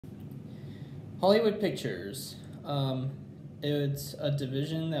Hollywood Pictures. It's a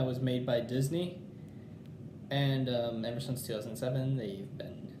division that was made by Disney, and ever since 2007,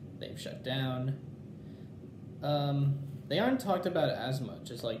 they've shut down. They aren't talked about as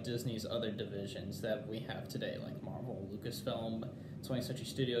much as like Disney's other divisions that we have today, like Marvel, Lucasfilm, 20th Century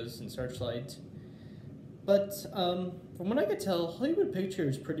Studios, and Searchlight. But from what I could tell, Hollywood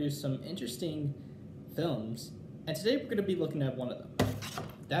Pictures produced some interesting films, and today we're going to be looking at one of them.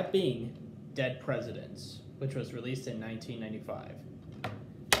 That being Dead Presidents, which was released in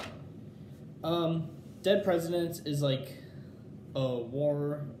 1995. Dead Presidents is like a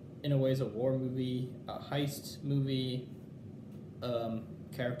war, in a way, is a war movie, a heist movie,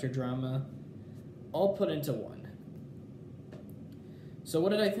 character drama, all put into one. So what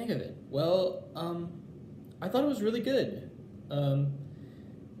did I think of it? Well, I thought it was really good.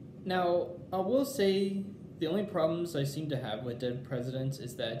 Now, I will say the only problems I seem to have with Dead Presidents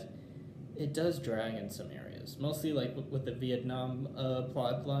is that it does drag in some areas, mostly like with the Vietnam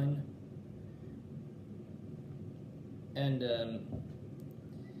plot line. And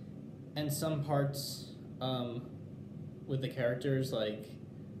some parts with the characters, like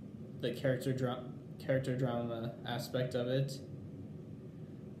the character drama aspect of it.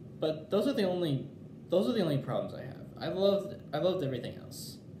 But those are the only problems I have. I loved everything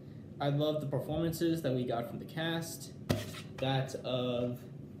else. I loved the performances that we got from the cast. That of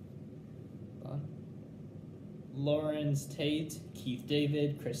Lawrence Tate, Keith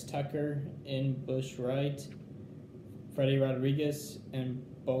David, Chris Tucker, In Bush Wright, Freddie Rodriguez, and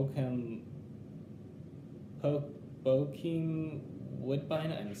Bokeem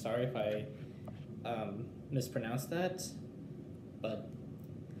Woodbine. I'm sorry if I mispronounced that, but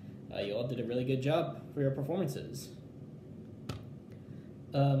you all did a really good job for your performances.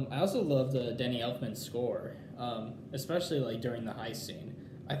 I also loved Danny Elfman's score, especially like during the heist scene.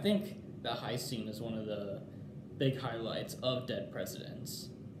 I think the heist scene is one of the big highlights of Dead Presidents,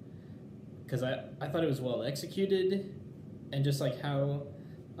 because I thought it was well executed, and just like how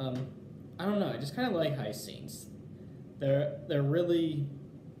I don't know, I just kind of like heist scenes. They really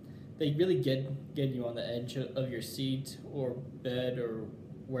get you on the edge of your seat or bed or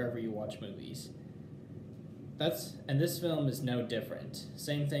wherever you watch movies. And this film is no different.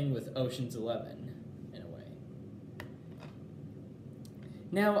 Same thing with Ocean's 11, in a way.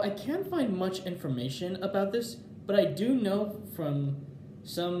 Now, I can't find much information about this, but I do know from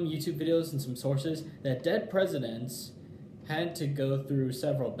some YouTube videos and some sources that Dead Presidents had to go through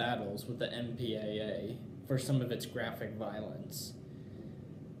several battles with the MPAA for some of its graphic violence.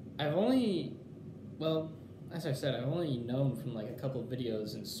 As I said, I've only known from like a couple of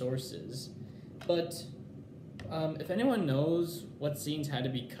videos and sources, but if anyone knows what scenes had to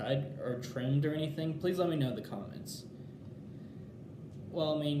be cut or trimmed or anything, please let me know in the comments.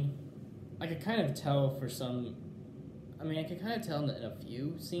 Well, I could kind of tell in a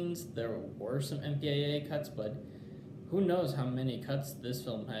few scenes there were some MPAA cuts, but who knows how many cuts this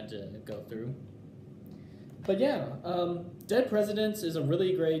film had to go through. But yeah, Dead Presidents is a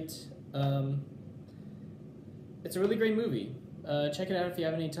really great, it's a really great movie. Check it out if you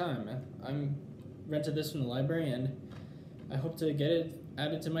have any time. I'm rented this from the library, and I hope to get it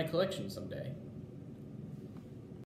added to my collection someday.